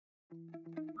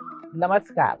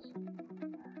Namaskar.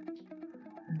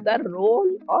 The role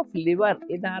of liver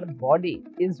in our body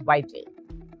is vital,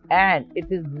 and it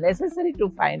is necessary to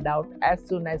find out as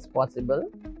soon as possible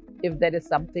if there is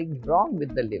something wrong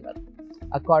with the liver.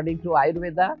 According to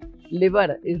Ayurveda,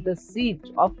 liver is the seat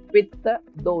of Pitta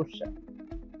dosha.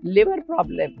 Liver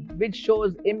problem which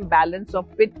shows imbalance of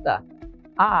Pitta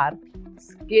are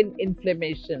skin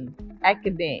inflammation,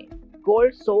 acne,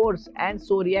 cold sores and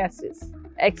psoriasis.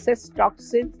 Excess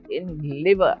toxins in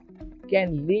liver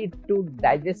can lead to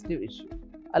digestive issues.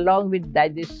 Along with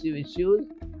digestive issues,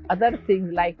 other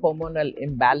things like hormonal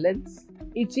imbalance,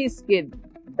 itchy skin,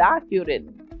 dark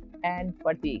urine, and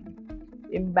fatigue.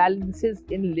 Imbalances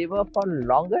in liver for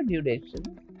longer duration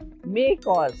may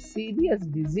cause serious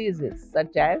diseases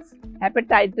such as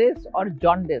hepatitis or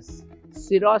jaundice,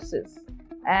 cirrhosis,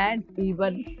 and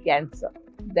even cancer.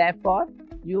 Therefore,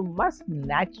 you must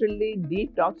naturally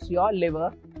detox your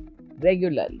liver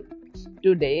regularly.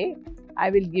 Today,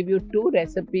 I will give you 2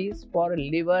 recipes for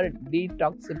liver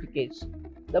detoxification.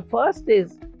 The first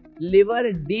is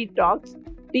liver detox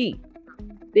tea.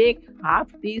 Take half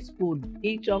teaspoon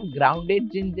each of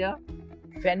grounded ginger,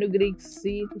 fenugreek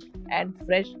seed and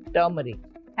fresh turmeric.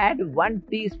 Add 1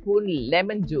 teaspoon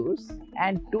lemon juice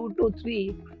and 2 to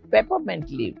 3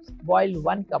 peppermint leaves. Boil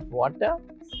 1 cup water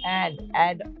and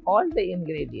add all the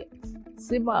ingredients.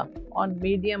 Simmer on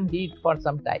medium heat for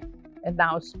some time. And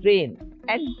now strain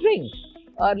and drink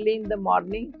early in the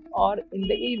morning or in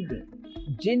the evening.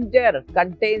 Ginger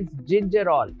contains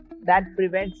gingerol that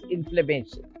prevents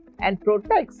inflammation and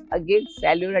protects against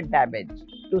cellular damage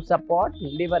to support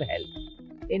liver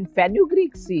health. In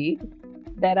fenugreek seed,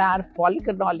 there are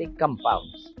polyphenolic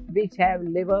compounds which have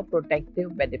liver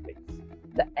protective benefits.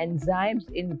 The enzymes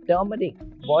in turmeric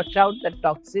wash out the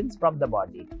toxins from the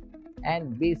body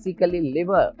and basically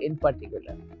liver in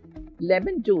particular.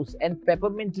 Lemon juice and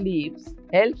peppermint leaves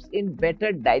helps in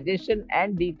better digestion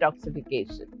and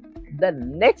detoxification. The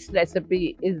next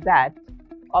recipe is that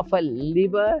of a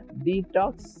liver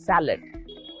detox salad.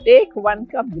 Take 1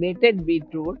 cup grated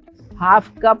beetroot,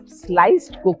 half cup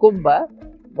sliced cucumber,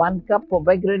 1 cup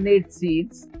pomegranate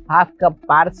seeds, half cup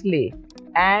parsley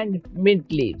and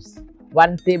mint leaves,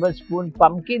 1 tablespoon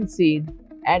pumpkin seed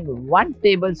and 1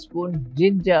 tablespoon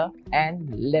ginger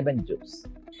and lemon juice.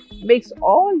 Mix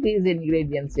all these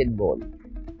ingredients in bowl.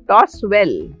 Toss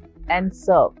well and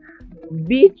serve.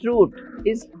 Beetroot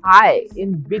is high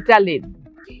in betaline,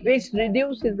 which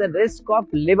reduces the risk of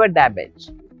liver damage.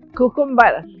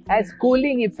 Cucumber has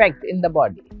cooling effect in the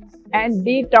body and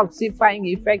detoxifying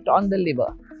effect on the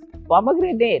liver.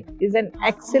 Pomegranate is an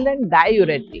excellent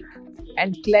diuretic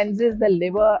and cleanses the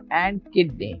liver and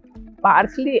kidney.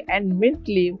 Parsley and mint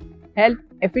leaf help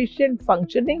efficient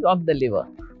functioning of the liver.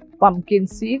 Pumpkin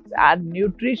seeds are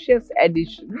nutritious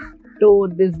addition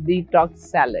to this detox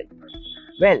salad.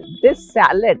 Well, this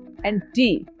salad and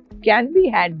tea can be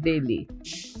had daily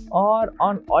or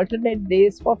on alternate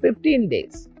days for 15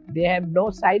 days. They have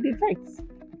no side effects.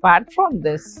 Apart from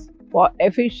this, for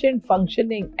efficient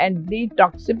functioning and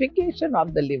detoxification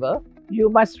of the liver, you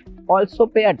must also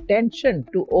pay attention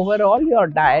to overall your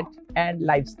diet and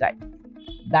lifestyle.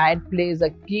 Diet plays a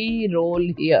key role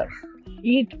here.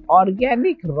 Eat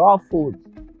organic raw foods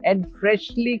and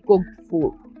freshly cooked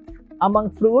food.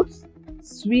 Among fruits,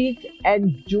 sweet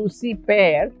and juicy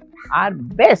pear are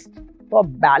best for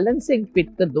balancing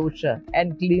Pitta dosha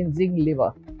and cleansing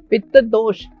liver. Pitta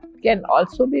dosha can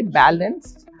also be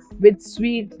balanced with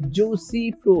sweet,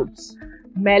 juicy fruits,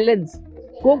 melons,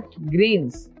 cooked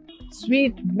greens,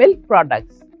 sweet milk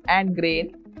products and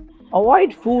grain.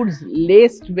 Avoid foods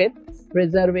laced with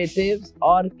preservatives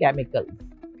or chemicals.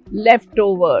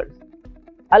 Leftovers,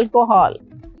 alcohol,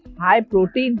 high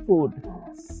protein food,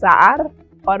 sour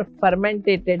or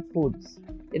fermented foods.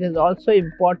 It is also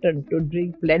important to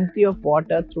drink plenty of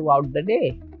water throughout the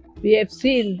day. We have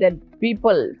seen that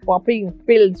people popping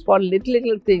pills for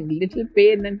little things, little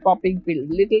pain and popping pills,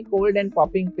 little cold and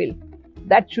popping pills.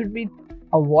 That should be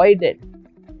avoided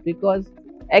because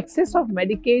excess of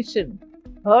medication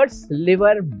hurts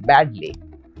liver badly.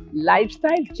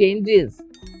 Lifestyle changes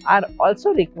are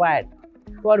also required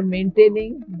for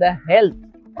maintaining the health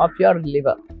of your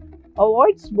liver.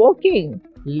 Avoid smoking,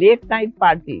 late night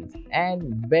parties,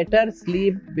 and better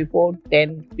sleep before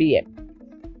 10 p.m.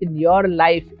 In your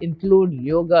life, include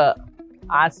yoga,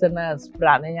 asanas,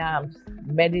 pranayams,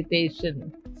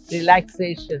 meditation,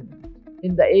 relaxation.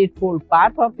 In the Eightfold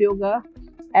Path of Yoga,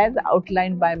 as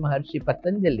outlined by Maharishi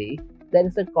Patanjali, there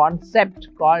is a concept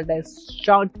called as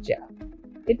Shaucha.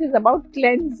 It is about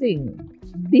cleansing.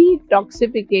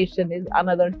 Detoxification is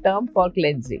another term for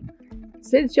cleansing.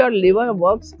 Since your liver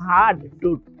works hard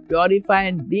to purify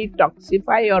and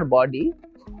detoxify your body,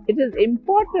 it is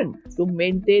important to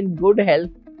maintain good health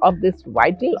of this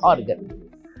vital organ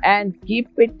and keep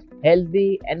it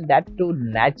healthy, and that too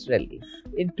naturally.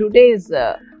 In today's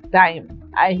time,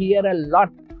 I hear a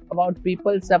lot about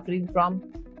people suffering from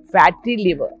fatty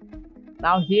liver.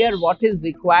 Now here what is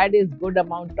required is good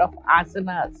amount of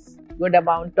asanas, good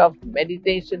amount of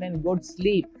meditation and good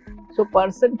sleep. So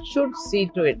person should see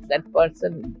to it that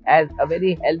person has a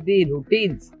very healthy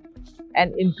routines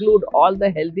and include all the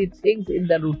healthy things in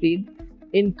the routine,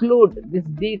 include this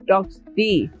detox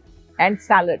tea and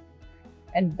salad,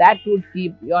 and that would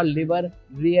keep your liver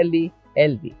really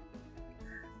healthy.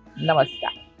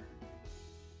 Namaskar.